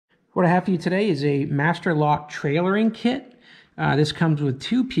What I have for you today is a master lock trailering kit. This comes with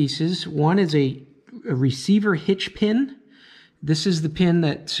two pieces. One is a receiver hitch pin. This is the pin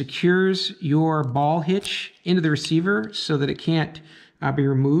that secures your ball hitch into the receiver so that it can't be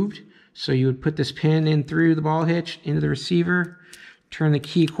removed. So you would put this pin in through the ball hitch into the receiver, turn the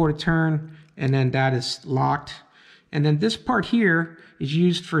key a quarter turn, and then that is locked. And then this part here is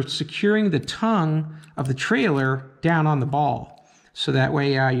used for securing the tongue of the trailer down on the ball. So that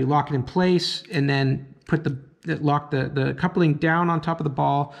way you lock it in place and then put lock the coupling down on top of the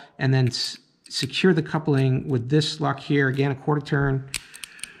ball and then secure the coupling with this lock here, again a quarter turn,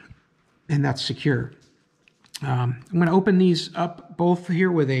 and that's secure. I'm going to open these up both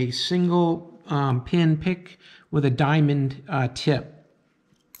here with a single pin pick with a diamond tip.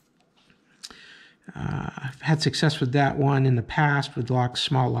 I've had success with that one in the past with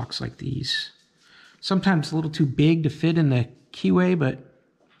small locks like these. Sometimes a little too big to fit in the keyway, but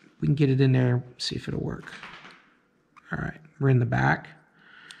we can get it in there, see if it'll work. All right, we're in the back.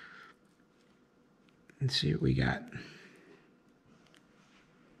 Let's see what we got.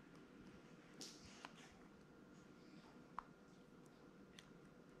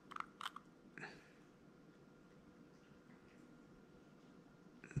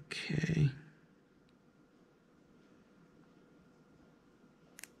 Okay.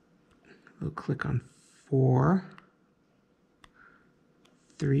 We'll click on 4.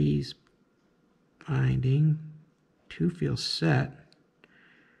 3's binding, 2 feels set,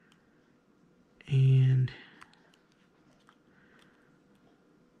 and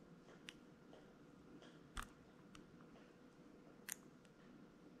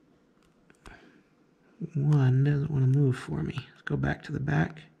one doesn't want to move for me. Let's go back to the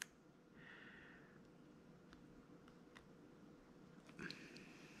back.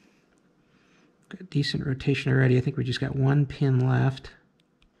 Got decent rotation already. I think we just got one pin left.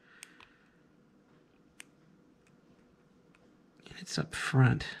 It's up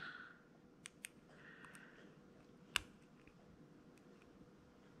front.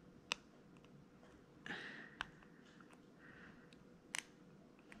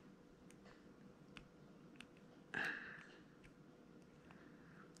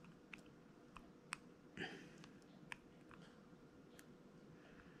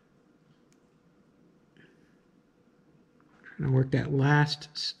 Trying to work that last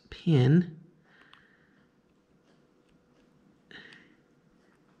pin.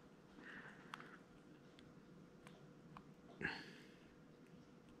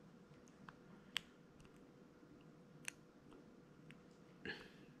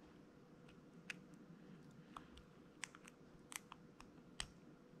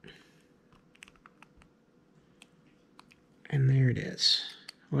 And there it is.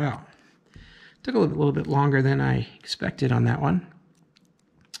 Well, took a little bit longer than I expected on that one,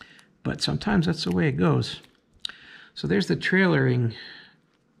 but sometimes that's the way it goes. So there's the trailering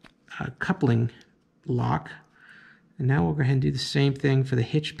coupling lock, and now we'll go ahead and do the same thing for the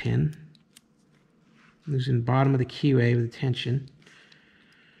hitch pin. Losing the bottom of the keyway with the tension.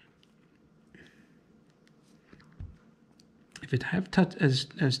 If it have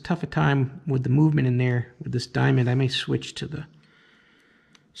as tough a time with the movement in there with this diamond, I may switch to the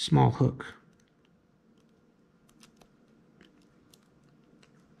small hook.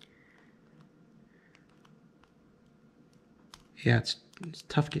 Yeah, it's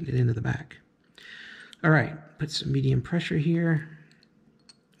tough getting it into the back. All right, put some medium pressure here.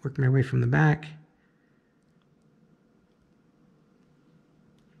 Work my way from the back.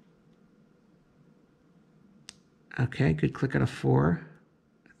 Okay, good click out of 4.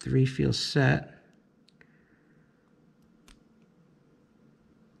 3 feels set.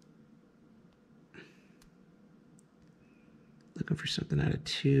 Looking for something out of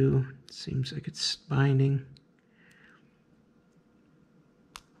 2. Seems like it's binding.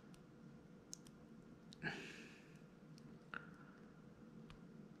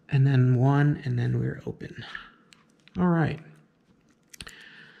 And then 1, and then we're open. All right.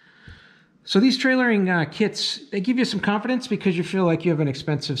 So these trailering kits, they give you some confidence because you feel like you have an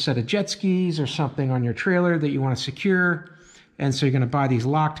expensive set of jet skis or something on your trailer that you want to secure. And so you're going to buy these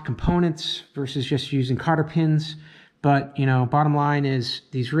locked components versus just using cotter pins. But, you know, bottom line is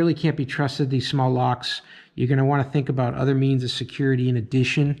these really can't be trusted, these small locks. You're going to want to think about other means of security in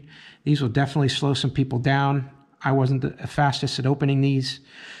addition. These will definitely slow some people down. I wasn't the fastest at opening these.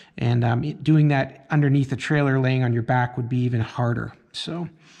 And doing that underneath the trailer laying on your back would be even harder. So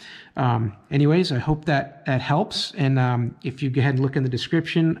anyways, I hope that helps. And if you go ahead and look in the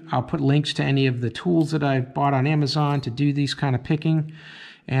description, I'll put links to any of the tools that I bought on Amazon to do these kind of picking,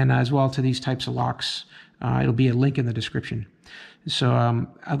 and as well to these types of locks. It'll be a link in the description. So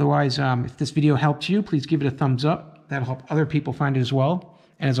otherwise, if this video helped you, please give it a thumbs up. That'll help other people find it as well.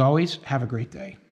 And as always, have a great day.